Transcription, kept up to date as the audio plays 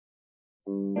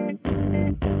America,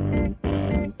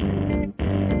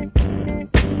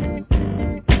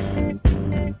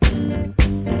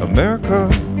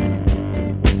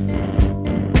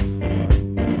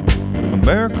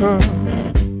 America,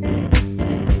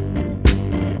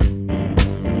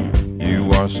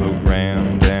 you are so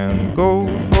grand and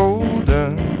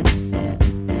golden.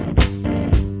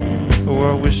 Oh,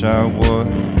 I wish I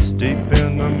was deep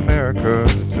in America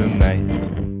tonight.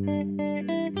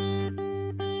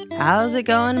 How's it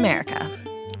going, America?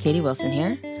 Katie Wilson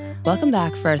here. Welcome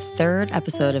back for our third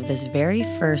episode of this very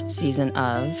first season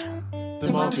of The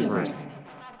Multiverse.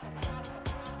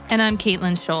 And I'm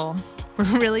Caitlin Scholl.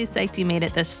 We're really psyched you made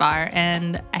it this far,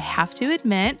 and I have to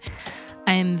admit,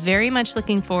 I'm very much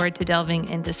looking forward to delving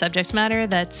into subject matter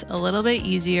that's a little bit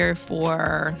easier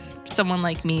for someone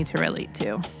like me to relate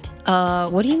to.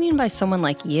 What do you mean by someone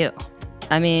like you?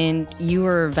 I mean, you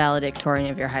were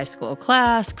valedictorian of your high school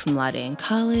class, cum laude in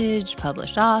college,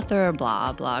 published author,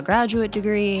 blah, blah, graduate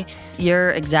degree.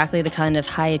 You're exactly the kind of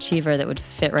high achiever that would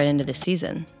fit right into this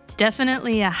season.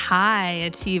 Definitely a high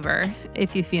achiever,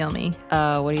 if you feel me. What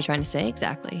are you trying to say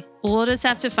exactly? We'll just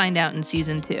have to find out in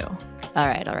season 2. All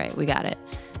right, we got it.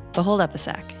 But hold up a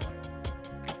sec.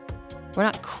 We're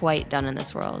not quite done in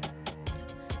this world.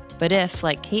 But if,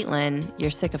 like Caitlin,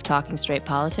 you're sick of talking straight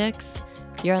politics,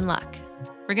 you're in luck.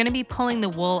 We're going to be pulling the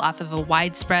wool off of a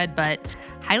widespread but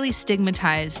highly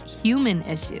stigmatized human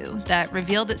issue that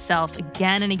revealed itself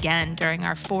again and again during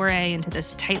our foray into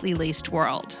this tightly laced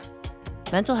world.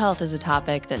 Mental health is a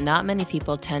topic that not many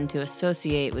people tend to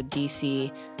associate with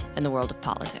DC and the world of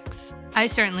politics. I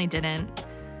certainly didn't.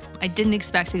 I didn't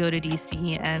expect to go to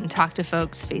DC and talk to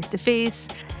folks face to face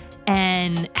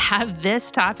and have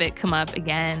this topic come up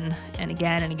again and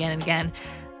again and again and again.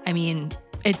 I mean,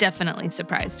 it definitely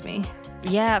surprised me.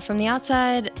 Yeah, from the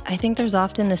outside, I think there's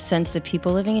often this sense that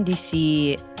people living in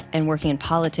DC and working in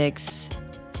politics,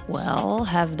 well,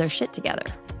 have their shit together.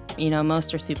 You know,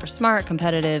 most are super smart,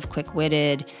 competitive,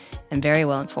 quick-witted, and very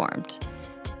well-informed.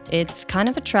 It's kind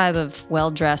of a tribe of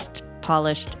well-dressed,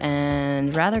 polished,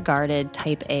 and rather guarded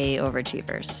type A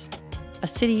overachievers. A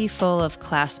city full of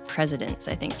class presidents,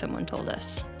 I think someone told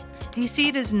us.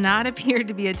 DC does not appear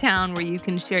to be a town where you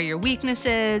can share your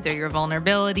weaknesses or your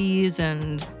vulnerabilities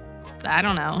and, I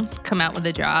don't know, come out with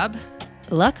a job.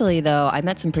 Luckily, though, I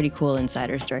met some pretty cool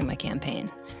insiders during my campaign,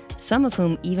 some of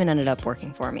whom even ended up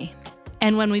working for me.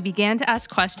 And when we began to ask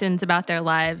questions about their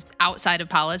lives outside of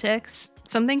politics,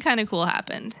 something kind of cool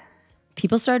happened.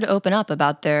 People started to open up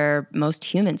about their most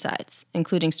human sides,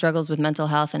 including struggles with mental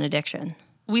health and addiction.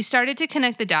 We started to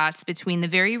connect the dots between the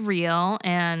very real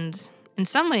and, in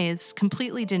some ways,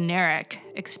 completely generic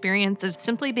experience of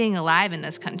simply being alive in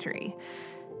this country,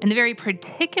 and the very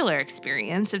particular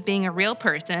experience of being a real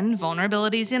person,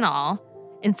 vulnerabilities and all,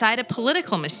 inside a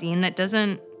political machine that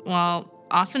doesn't, well,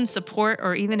 often support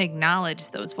or even acknowledge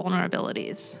those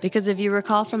vulnerabilities. Because if you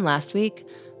recall from last week,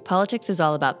 politics is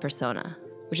all about persona,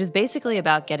 which is basically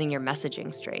about getting your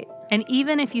messaging straight. And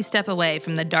even if you step away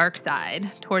from the dark side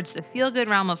towards the feel-good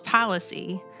realm of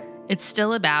policy, it's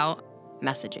still about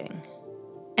messaging.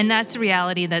 And that's a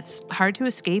reality that's hard to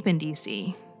escape in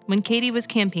DC. When Katie was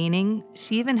campaigning,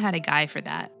 she even had a guy for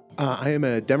that. I am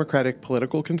a Democratic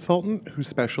political consultant who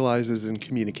specializes in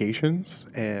communications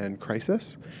and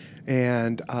crisis.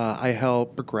 And I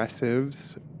help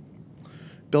progressives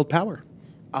build power.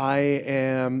 I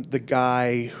am the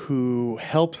guy who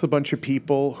helps a bunch of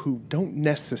people who don't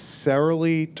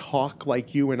necessarily talk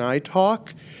like you and I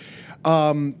talk,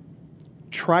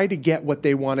 try to get what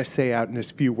they want to say out in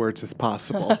as few words as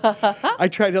possible. I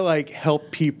try to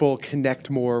help people connect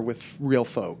more with real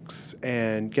folks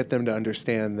and get them to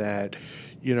understand that,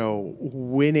 you know,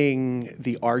 winning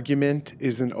the argument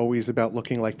isn't always about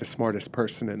looking like the smartest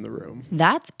person in the room.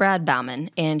 That's Brad Bauman,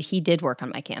 and he did work on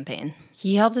my campaign.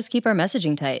 He helped us keep our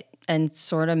messaging tight and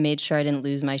sort of made sure I didn't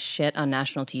lose my shit on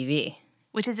national TV.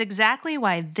 Which is exactly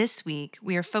why this week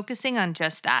we are focusing on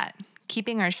just that,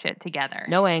 keeping our shit together.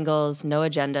 No angles, no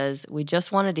agendas. We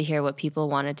just wanted to hear what people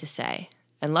wanted to say.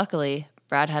 And luckily,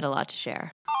 Brad had a lot to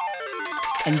share.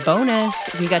 And bonus,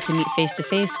 we got to meet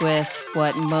face-to-face with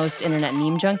what most internet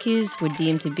meme junkies would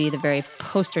deem to be the very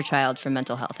poster child for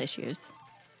mental health issues.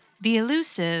 The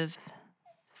elusive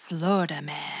Florida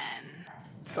man.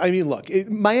 I mean, look,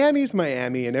 Miami's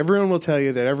Miami, and everyone will tell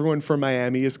you that everyone from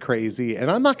Miami is crazy,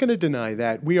 and I'm not going to deny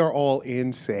that. We are all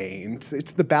insane.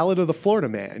 It's the ballad of the Florida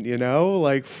man, you know?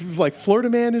 Like Florida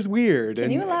man is weird.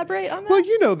 Can you elaborate on that? Well,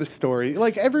 you know the story.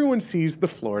 Like, everyone sees the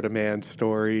Florida man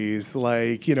stories,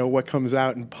 like, you know, what comes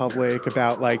out in public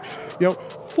about, like, you know,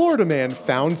 Florida man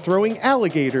found throwing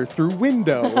alligator through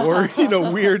window, or, you know,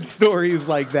 weird stories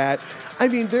like that. I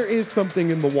mean, there is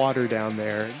something in the water down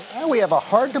there. Now we have a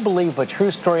hard-to-believe but true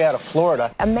story out of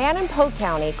Florida. A man in Polk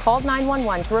County called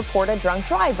 911 to report a drunk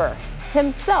driver,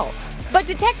 himself. But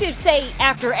detectives say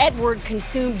after Edward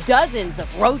consumed dozens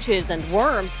of roaches and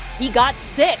worms, he got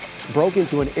sick. Broke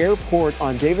into an airport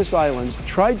on Davis Islands,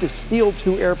 tried to steal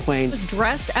 2 airplanes.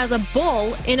 Dressed as a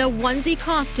bull in a onesie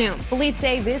costume. Police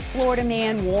say this Florida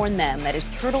man warned them that his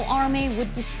turtle army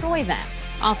would destroy them.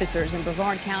 Officers in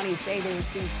Brevard County say they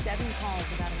received 7 calls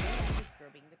about a man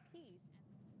disturbing the peace.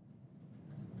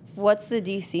 What's the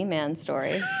DC man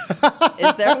story?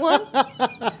 Is there one?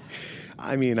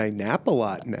 I mean, I nap a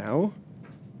lot now.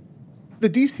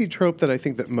 The DC trope that I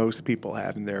think that most people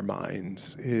have in their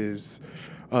minds is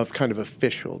of kind of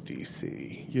official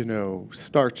DC, you know,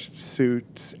 starched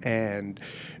suits and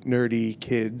nerdy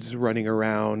kids running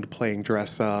around playing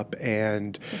dress up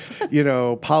and, you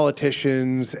know,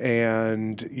 politicians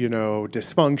and, you know,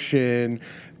 dysfunction.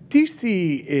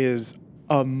 DC is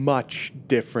a much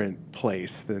different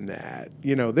place than that.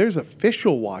 You know, there's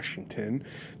official Washington.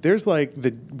 There's like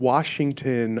the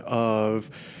Washington of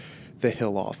the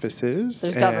Hill offices.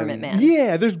 There's government man.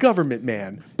 Yeah, there's government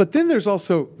man. But then there's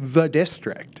also the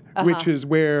district, which is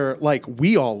where like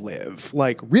we all live,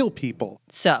 like real people.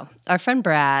 So our friend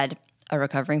Brad, a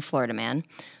recovering Florida man,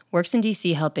 works in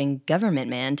DC helping government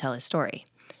man tell his story.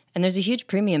 And there's a huge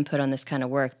premium put on this kind of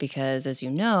work because, as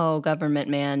you know, government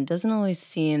man doesn't always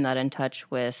seem that in touch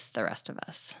with the rest of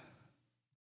us.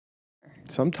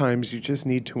 Sometimes you just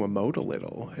need to emote a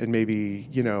little and maybe,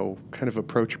 you know, kind of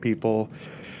approach people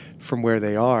from where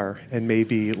they are and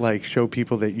maybe like show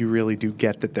people that you really do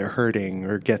get that they're hurting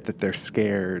or get that they're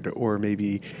scared or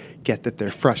maybe get that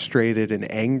they're frustrated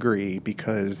and angry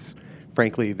because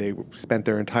frankly they spent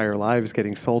their entire lives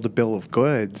getting sold a bill of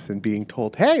goods and being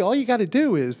told, hey, all you got to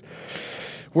do is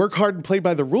work hard and play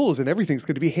by the rules and everything's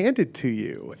going to be handed to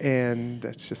you. And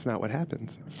that's just not what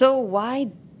happens. So why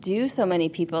do so many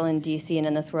people in DC and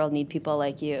in this world need people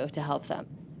like you to help them?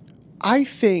 I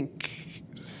think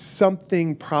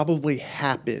something probably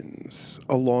happens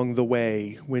along the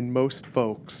way when most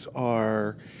folks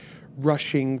are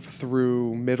rushing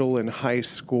through middle and high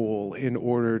school in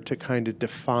order to kind of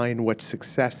define what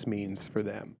success means for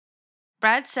them.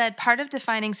 Brad said part of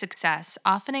defining success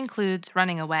often includes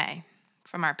running away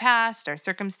from our past, our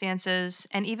circumstances,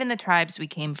 and even the tribes we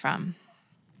came from.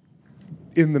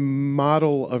 In the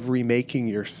model of remaking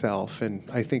yourself, and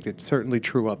I think it's certainly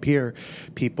true up here,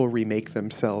 people remake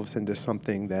themselves into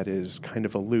something that is kind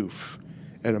of aloof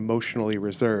and emotionally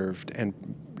reserved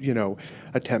and, you know,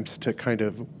 attempts to kind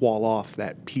of wall off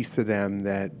that piece of them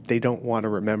that they don't want to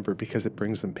remember because it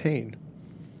brings them pain.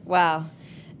 Wow.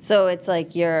 So it's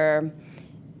like you're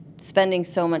spending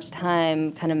so much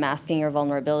time kind of masking your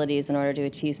vulnerabilities in order to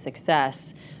achieve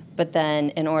success. But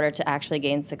then in order to actually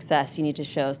gain success, you need to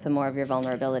show some more of your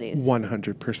vulnerabilities.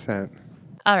 100%.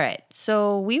 All right.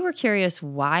 So we were curious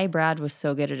why Brad was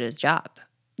so good at his job.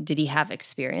 Did he have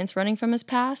experience running from his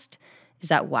past? Is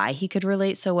that why he could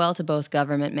relate so well to both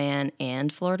government man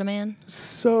and Florida man?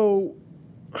 So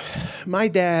my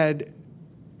dad,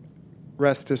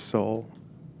 rest his soul,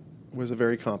 was a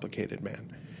very complicated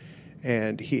man.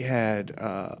 And he had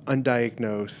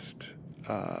undiagnosed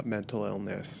mental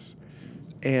illness.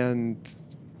 And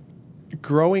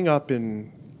growing up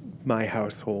in my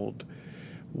household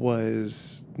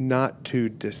was not too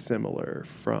dissimilar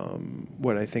from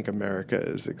what I think America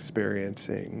is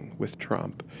experiencing with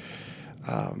Trump.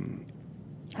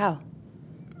 How?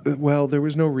 Well, there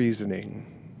was no reasoning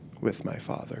with my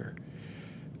father.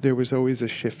 There was always a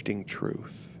shifting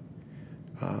truth.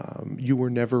 You were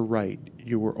never right.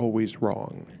 You were always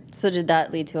wrong. So did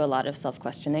that lead to a lot of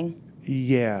self-questioning?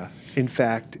 Yeah. In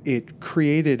fact, it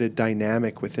created a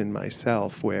dynamic within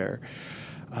myself where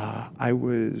I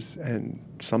was, and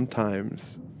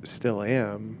sometimes still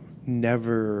am,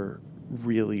 never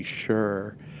really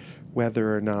sure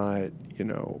whether or not, you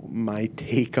know, my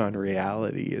take on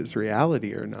reality is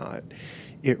reality or not.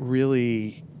 It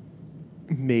really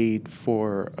made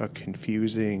for a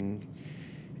confusing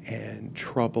and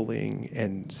troubling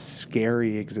and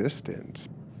scary existence.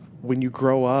 When you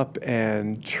grow up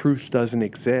and truth doesn't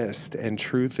exist and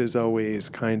truth is always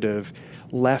kind of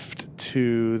left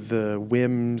to the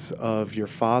whims of your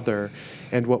father,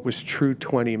 and what was true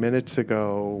 20 minutes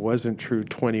ago wasn't true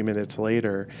 20 minutes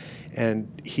later, and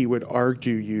he would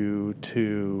argue you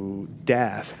to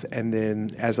death, and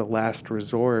then as a last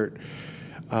resort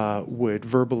would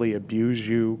verbally abuse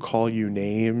you, call you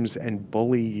names, and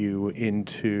bully you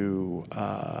into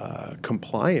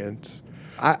compliance.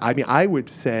 I mean, I would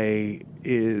say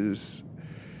it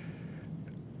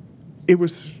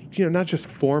was, you know, not just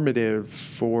formative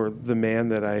for the man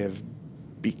that I have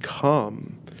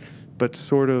become, but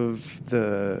sort of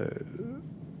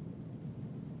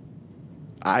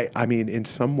I mean, in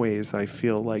some ways, I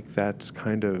feel like that's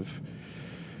kind of,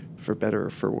 for better or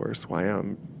for worse, why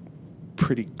I'm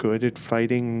pretty good at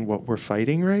fighting what we're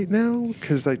fighting right now,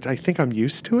 because I think I'm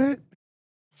used to it.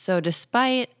 So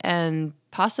despite and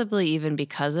possibly even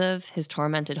because of his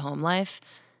tormented home life,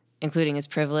 including his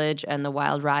privilege and the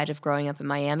wild ride of growing up in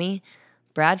Miami,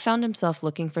 Brad found himself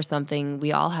looking for something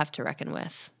we all have to reckon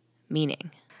with: meaning.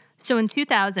 So in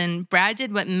 2000, Brad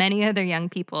did what many other young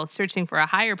people searching for a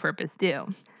higher purpose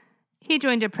do. He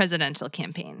joined a presidential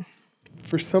campaign.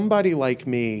 For somebody like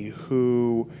me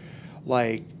who,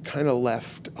 like, kind of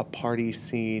left a party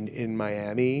scene in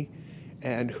Miami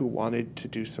and who wanted to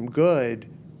do some good,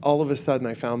 all of a sudden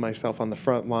I found myself on the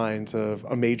front lines of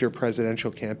a major presidential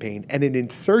campaign, and an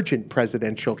insurgent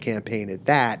presidential campaign at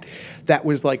that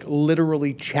was like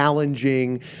literally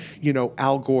challenging,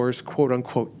 Al Gore's quote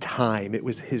unquote time. It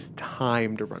was his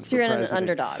time to run for you're president. an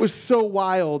underdog. It was so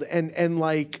wild and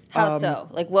like How so?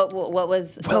 Like what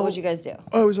would you guys do?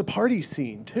 Oh, it was a party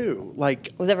scene too.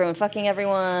 Like, was everyone fucking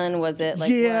everyone? Was it like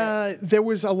yeah, there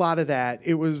was a lot of that.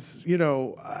 It was,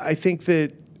 I think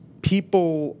that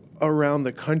people around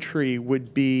the country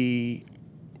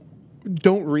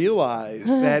don't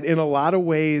realize that in a lot of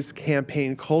ways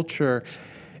campaign culture,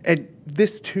 and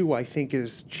this too I think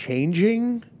is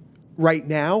changing right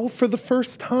now for the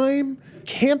first time.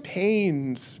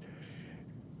 Campaigns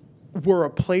were a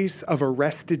place of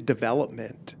arrested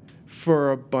development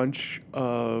for a bunch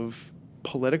of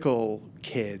political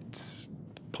kids,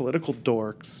 political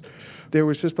dorks. There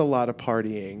was just a lot of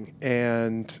partying,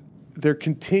 and there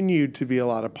continued to be a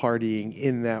lot of partying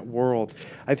in that world.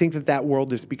 I think that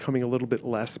world is becoming a little bit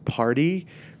less party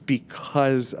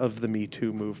because of the Me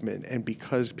Too movement, and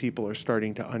because people are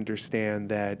starting to understand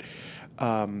that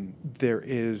there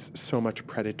is so much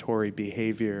predatory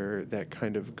behavior that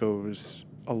kind of goes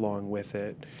along with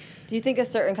it. Do you think a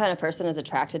certain kind of person is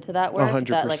attracted to that work? 100%.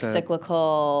 That like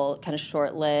cyclical, kind of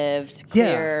short-lived,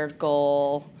 clear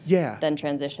goal, then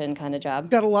transition kind of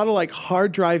job? Got a lot of like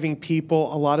hard-driving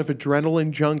people, a lot of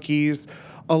adrenaline junkies,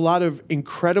 a lot of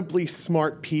incredibly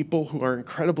smart people who are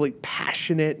incredibly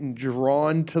passionate and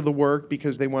drawn to the work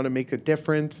because they want to make a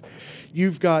difference.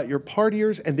 You've got your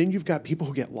partiers, and then you've got people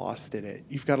who get lost in it.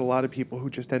 You've got a lot of people who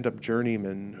just end up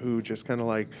journeymen, who just kind of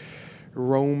like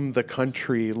roam the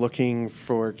country looking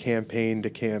for campaign to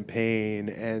campaign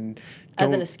and as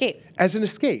an escape. As an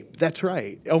escape, that's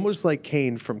right. Almost like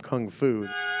Kane from Kung Fu.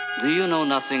 Do you know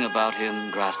nothing about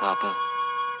him, Grasshopper?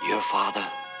 Your father?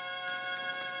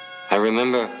 I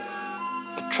remember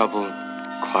a troubled,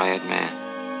 quiet man.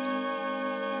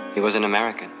 He was an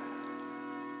American.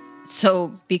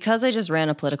 So because I just ran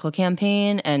a political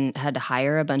campaign and had to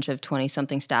hire a bunch of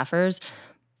 20-something staffers,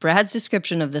 Brad's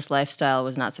description of this lifestyle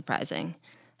was not surprising.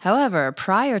 However,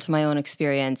 prior to my own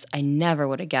experience, I never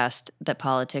would have guessed that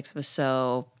politics was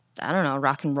so,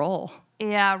 rock and roll.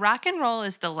 Yeah, rock and roll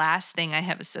is the last thing I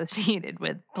have associated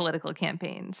with political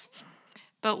campaigns.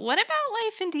 But what about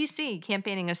life in D.C.,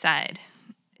 campaigning aside?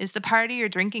 Is the party or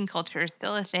drinking culture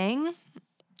still a thing,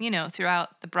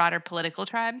 throughout the broader political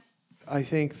tribe? I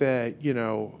think that,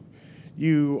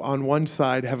 you on one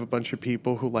side have a bunch of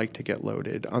people who like to get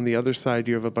loaded. On the other side,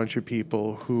 you have a bunch of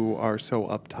people who are so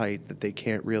uptight that they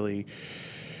can't really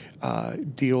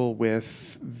deal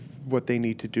with what they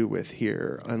need to do with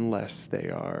here unless they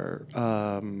are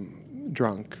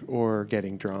drunk or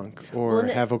getting drunk or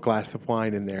have a glass of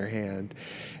wine in their hand.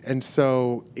 And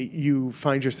so you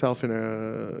find yourself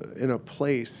in a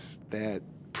place that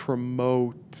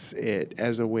promotes it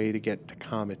as a way to get to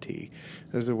comity,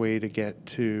 as a way to get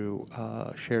to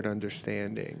shared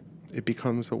understanding. It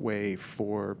becomes a way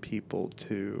for people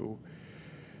to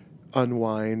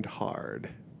unwind hard.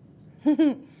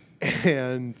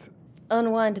 And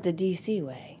unwind the DC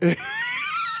way.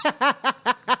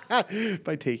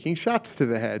 By taking shots to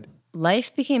the head.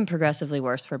 Life became progressively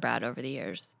worse for Brad over the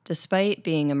years. Despite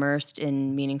being immersed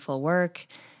in meaningful work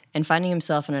and finding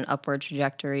himself on an upward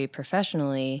trajectory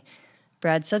professionally,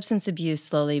 Brad's substance abuse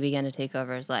slowly began to take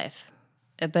over his life.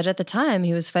 But at the time,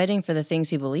 he was fighting for the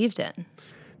things he believed in.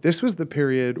 This was the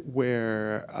period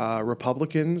where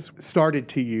Republicans started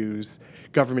to use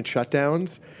government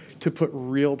shutdowns to put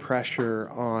real pressure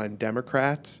on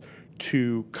Democrats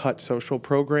to cut social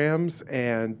programs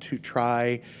and to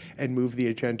try and move the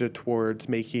agenda towards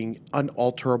making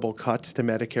unalterable cuts to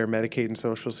Medicare, Medicaid, and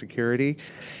Social Security.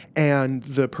 And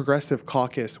the Progressive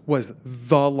Caucus was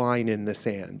the line in the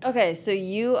sand. Okay, so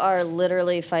you are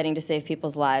literally fighting to save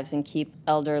people's lives and keep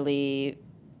elderly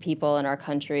people in our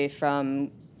country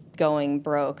from going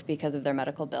broke because of their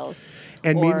medical bills,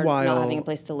 and or meanwhile, not having a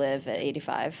place to live at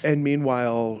 85. And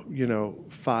meanwhile,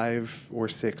 5 or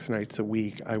 6 nights a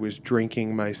week, I was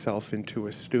drinking myself into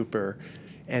a stupor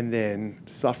and then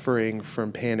suffering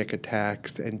from panic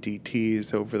attacks and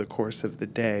DTs over the course of the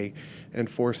day, and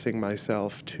forcing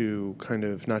myself to kind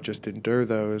of not just endure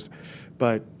those,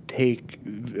 but take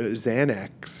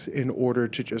Xanax in order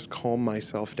to just calm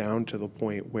myself down to the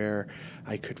point where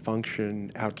I could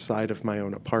function outside of my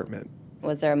own apartment.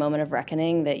 Was there a moment of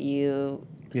reckoning that you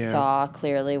saw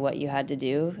clearly what you had to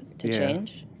do to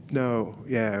change? No,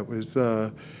 it was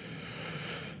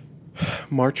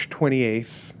March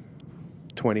 28th,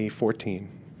 2014.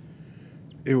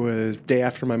 It was day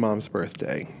after my mom's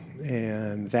birthday,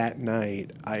 and that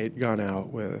night I had gone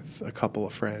out with a couple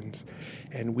of friends,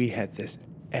 and we had this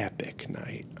epic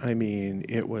night. I mean,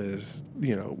 it was,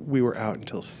 we were out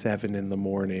until 7 in the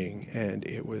morning, and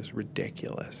it was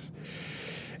ridiculous.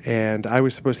 And I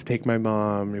was supposed to take my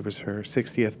mom, it was her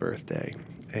 60th birthday,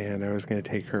 and I was going to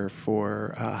take her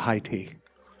for high tea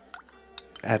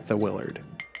at the Willard.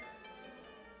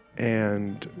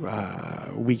 And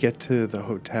we get to the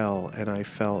hotel, and I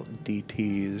felt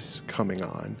DTs coming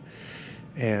on,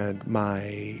 and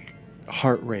my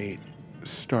heart rate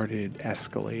started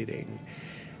escalating,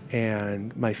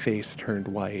 and my face turned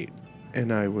white,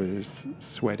 and I was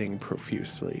sweating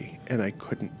profusely, and I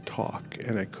couldn't talk,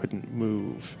 and I couldn't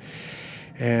move.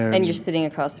 And you're sitting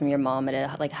across from your mom at a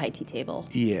high tea table.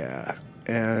 Yeah,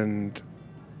 and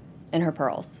in her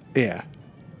pearls. Yeah,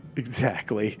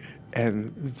 exactly.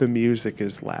 And the music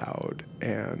is loud,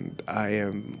 and I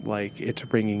am it's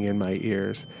ringing in my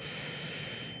ears.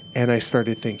 And I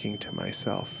started thinking to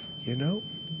myself,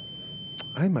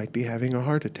 I might be having a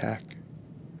heart attack.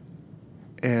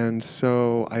 And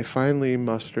so I finally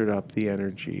mustered up the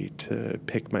energy to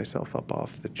pick myself up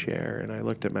off the chair, and I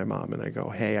looked at my mom and I go,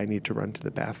 hey, I need to run to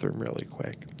the bathroom really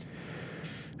quick.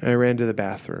 And I ran to the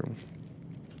bathroom,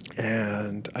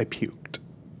 and I puked.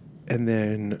 And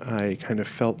then I kind of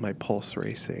felt my pulse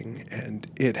racing, and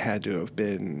it had to have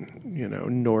been,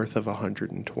 north of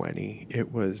 120.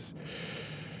 It was,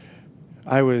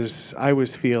 I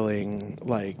was feeling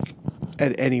like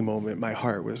at any moment my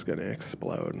heart was going to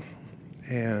explode.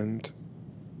 And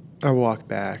I walked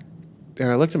back,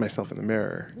 and I looked at myself in the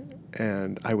mirror,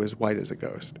 and I was white as a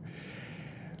ghost.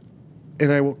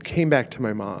 And I came back to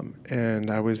my mom, and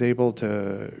I was able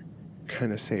to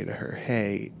kind of say to her,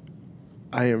 hey,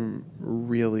 I am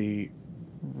really,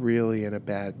 really in a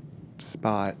bad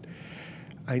spot.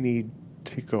 I need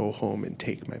to go home and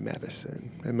take my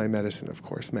medicine. And my medicine, of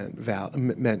course, meant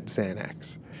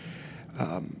Xanax.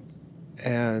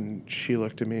 And she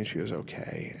looked at me and she was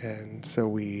okay. And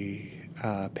so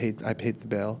I paid the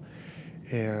bill,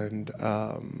 and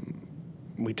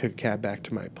we took a cab back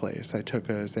to my place. I took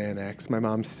a Xanax. My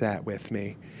mom sat with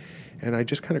me, and I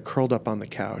just kind of curled up on the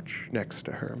couch next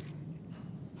to her.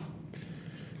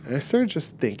 And I started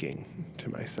just thinking to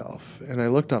myself, and I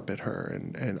looked up at her,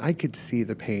 and I could see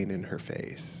the pain in her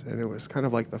face. And it was kind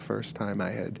of like the first time I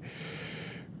had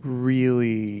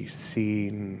really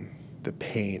seen the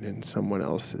pain in someone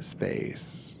else's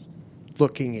face,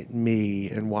 looking at me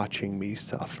and watching me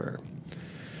suffer.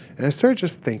 And I started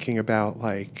just thinking about,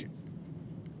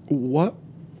 what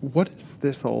does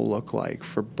this all look like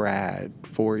for Brad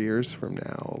 4 years from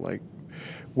now?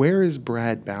 Where is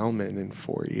Brad Bauman in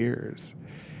 4 years?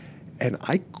 And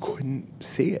I couldn't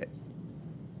see it.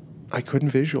 I couldn't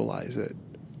visualize it.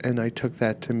 And I took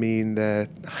that to mean that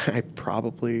I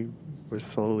probably was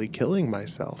slowly killing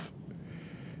myself,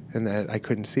 and that I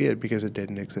couldn't see it because it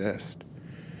didn't exist.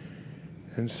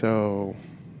 And so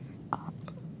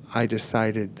I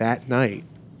decided that night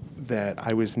that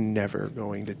I was never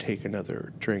going to take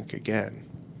another drink again.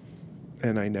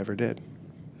 And I never did.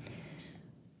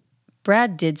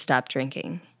 Brad did stop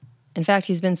drinking. In fact,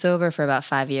 he's been sober for about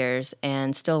 5 years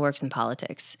and still works in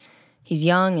politics. He's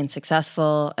young and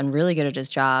successful and really good at his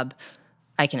job.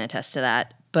 I can attest to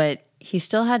that. But he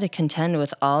still had to contend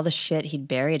with all the shit he'd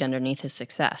buried underneath his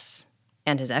success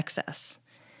and his excess.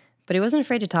 But he wasn't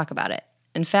afraid to talk about it.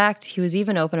 In fact, he was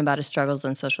even open about his struggles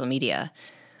on social media,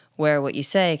 where what you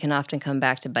say can often come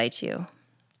back to bite you.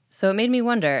 So it made me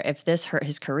wonder if this hurt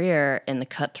his career in the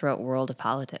cutthroat world of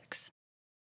politics.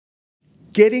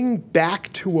 Getting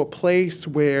back to a place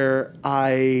where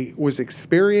I was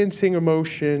experiencing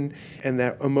emotion, and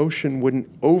that emotion wouldn't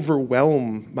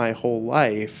overwhelm my whole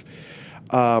life,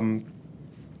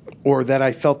 or that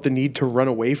I felt the need to run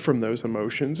away from those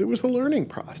emotions, it was a learning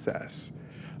process.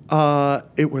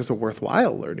 It was a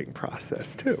worthwhile learning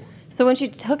process, too. So when she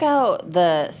took out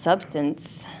the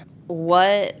substance,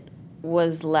 what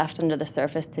was left under the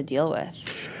surface to deal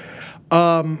with?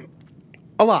 A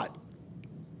lot.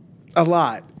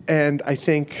 And I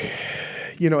think,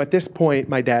 at this point,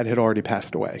 my dad had already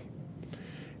passed away.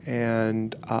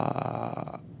 And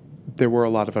there were a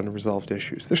lot of unresolved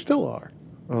issues. There still are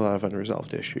a lot of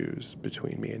unresolved issues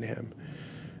between me and him.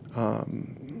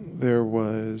 There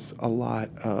was a lot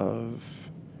of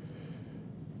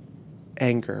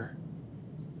anger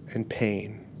and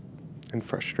pain and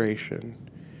frustration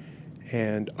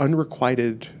and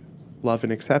unrequited love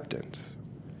and acceptance.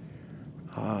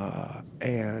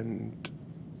 And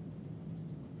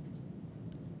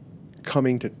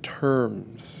coming to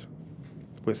terms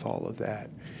with all of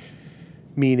that,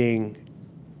 meaning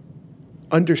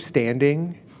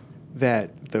understanding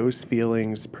that those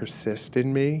feelings persist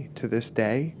in me to this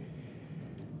day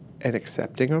and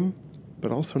accepting them,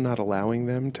 but also not allowing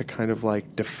them to kind of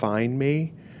like define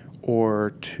me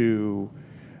or to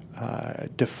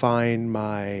define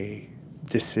my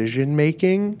decision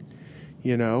making.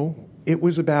 It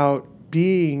was about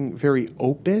being very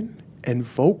open and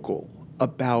vocal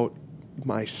about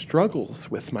my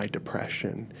struggles with my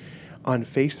depression on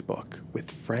Facebook with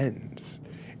friends.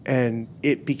 And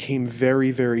it became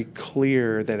very, very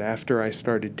clear that after I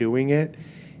started doing it,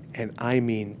 and I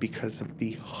mean because of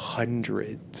the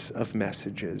hundreds of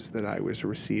messages that I was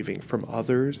receiving from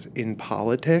others in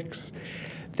politics,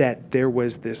 that there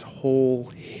was this whole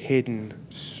hidden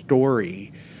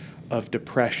story of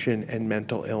depression and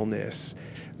mental illness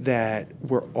that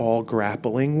we're all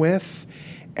grappling with,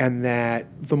 and that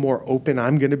the more open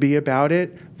I'm going to be about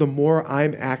it, the more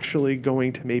I'm actually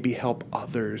going to maybe help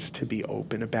others to be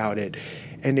open about it.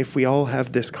 And if we all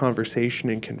have this conversation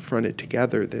and confront it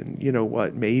together, then you know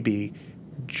what, maybe,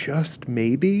 just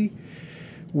maybe,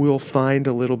 we'll find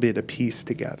a little bit of peace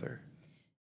together.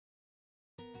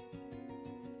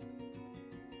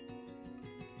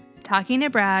 Talking to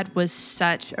Brad was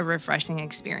such a refreshing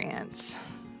experience.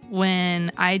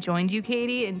 When I joined you,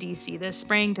 Katie, in DC this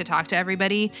spring to talk to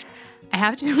everybody, I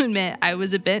have to admit I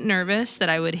was a bit nervous that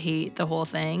I would hate the whole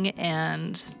thing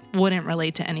and wouldn't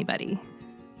relate to anybody.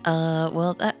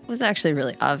 Well, that was actually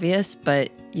really obvious,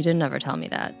 but you didn't ever tell me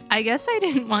that. I guess I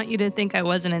didn't want you to think I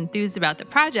wasn't enthused about the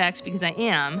project, because I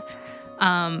am.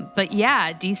 But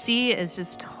yeah, DC is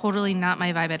just totally not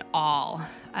my vibe at all.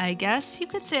 I guess you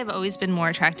could say I've always been more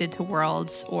attracted to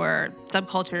worlds or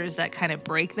subcultures that kind of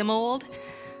break the mold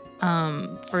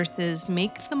versus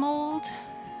make the mold.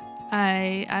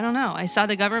 I don't know. I saw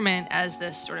the government as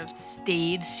this sort of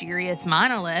staid, serious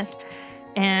monolith,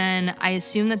 and I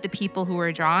assumed that the people who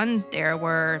were drawn there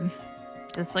were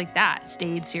just like that,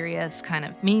 staid, serious, kind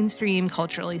of mainstream,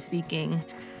 culturally speaking,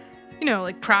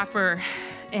 like proper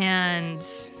and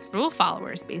rule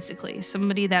followers, basically.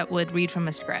 Somebody that would read from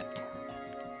a script.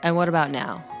 And what about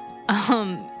now?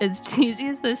 As cheesy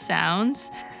as this sounds,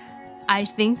 I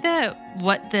think that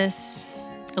what this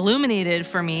illuminated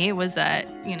for me was that,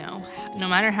 no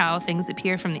matter how things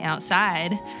appear from the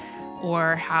outside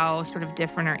or how sort of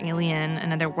different or alien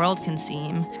another world can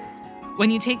seem,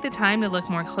 when you take the time to look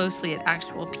more closely at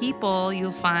actual people,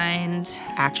 you'll find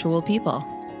actual people.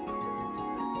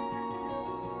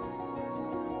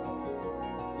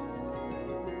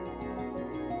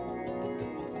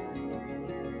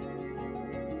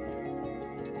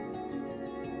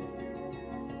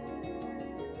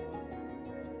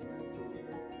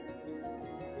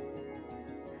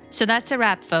 So that's a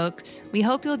wrap, folks. We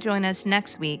hope you'll join us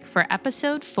next week for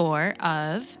episode 4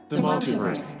 of The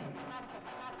Multiverse,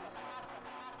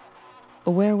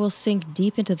 where we'll sink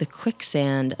deep into the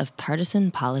quicksand of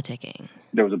partisan politicking.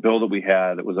 There was a bill that we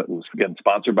had that was again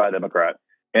sponsored by a Democrat,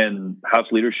 and House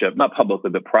leadership, not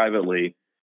publicly but privately,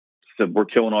 said, "We're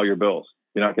killing all your bills.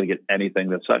 You're not going to get anything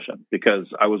this session," because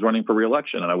I was running for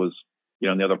re-election and I was,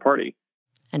 in the other party.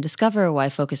 And discover why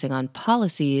focusing on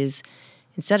policies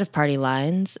instead of party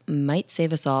lines might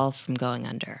save us all from going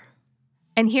under.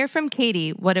 And hear from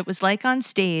Katie what it was like on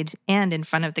stage and in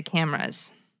front of the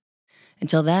cameras.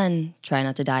 Until then, try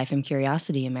not to die from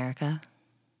curiosity, America.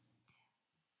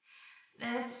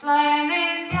 This land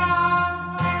is your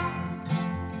land.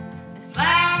 This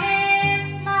land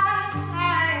is my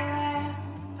land.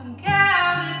 From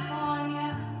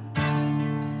California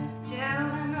to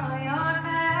the New York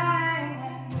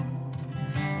Island.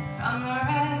 From the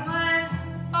redwood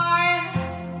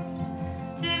forest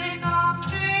to the Gulf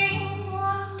Stream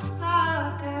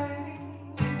water.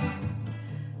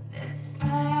 This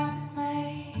land is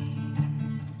made.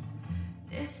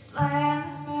 This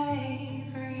land is made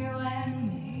for you and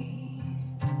me.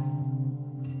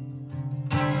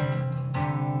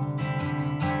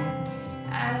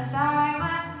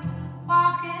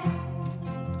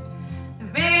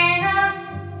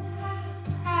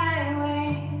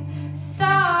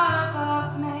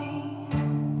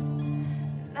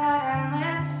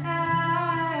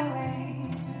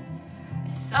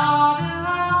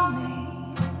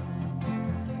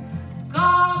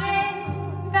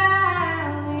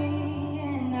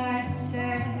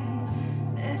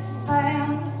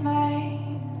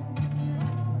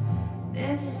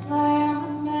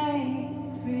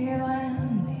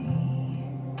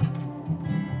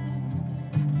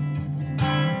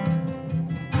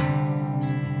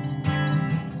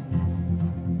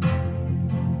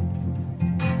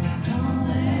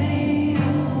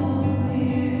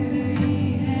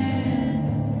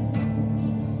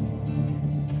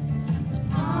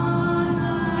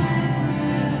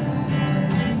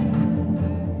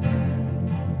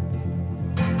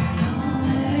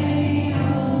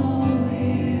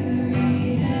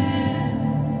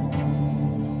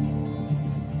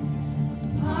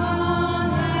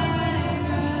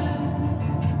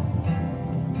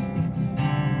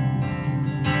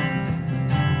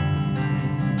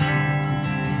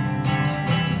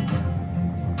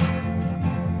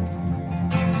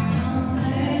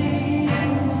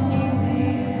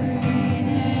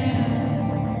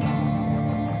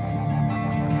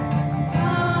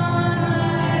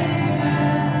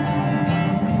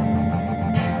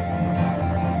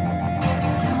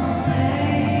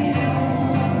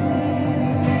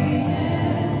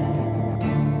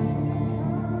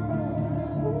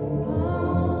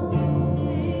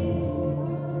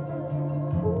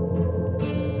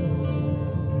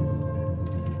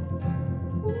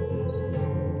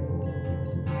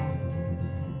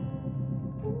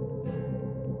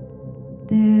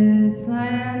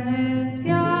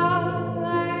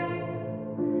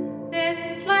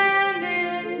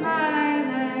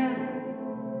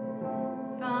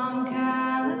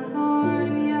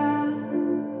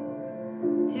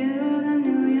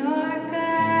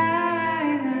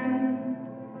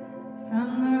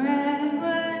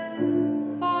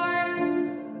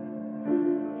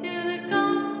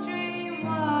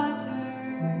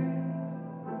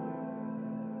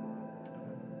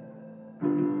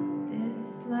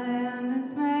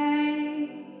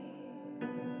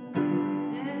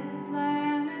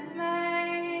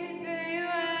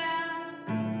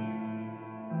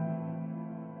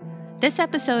 This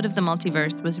episode of The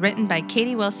Multiverse was written by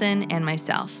Katie Wilson and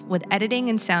myself, with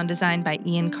editing and sound design by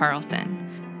Ian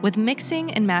Carlson, with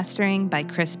mixing and mastering by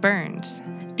Chris Burns.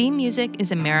 Theme music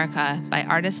is America by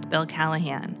artist Bill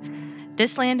Callahan.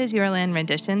 This Land Is Your Land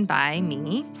rendition by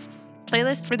me.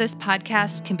 Playlist for this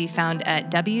podcast can be found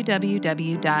at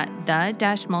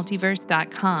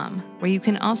www.the-multiverse.com, where you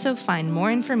can also find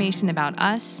more information about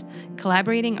us,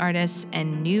 collaborating artists,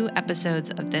 and new episodes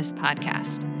of this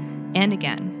podcast. And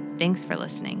again, thanks for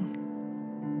listening.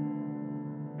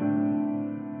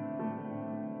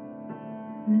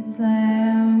 This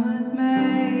land was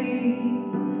made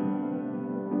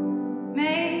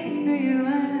for you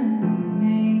and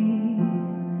me,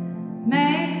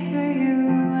 made for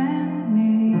you and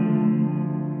me.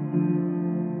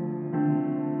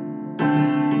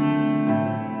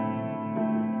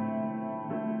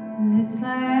 This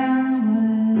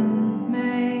land was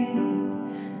made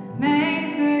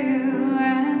for you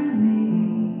and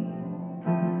me,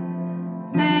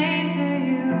 made for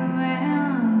you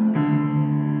and me.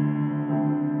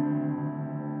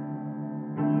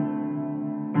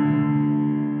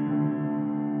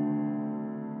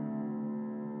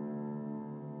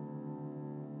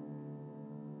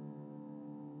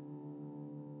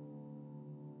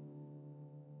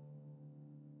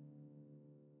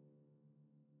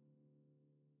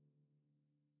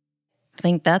 I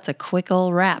think that's a quick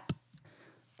ol' wrap.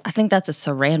 I think that's a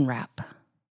saran wrap.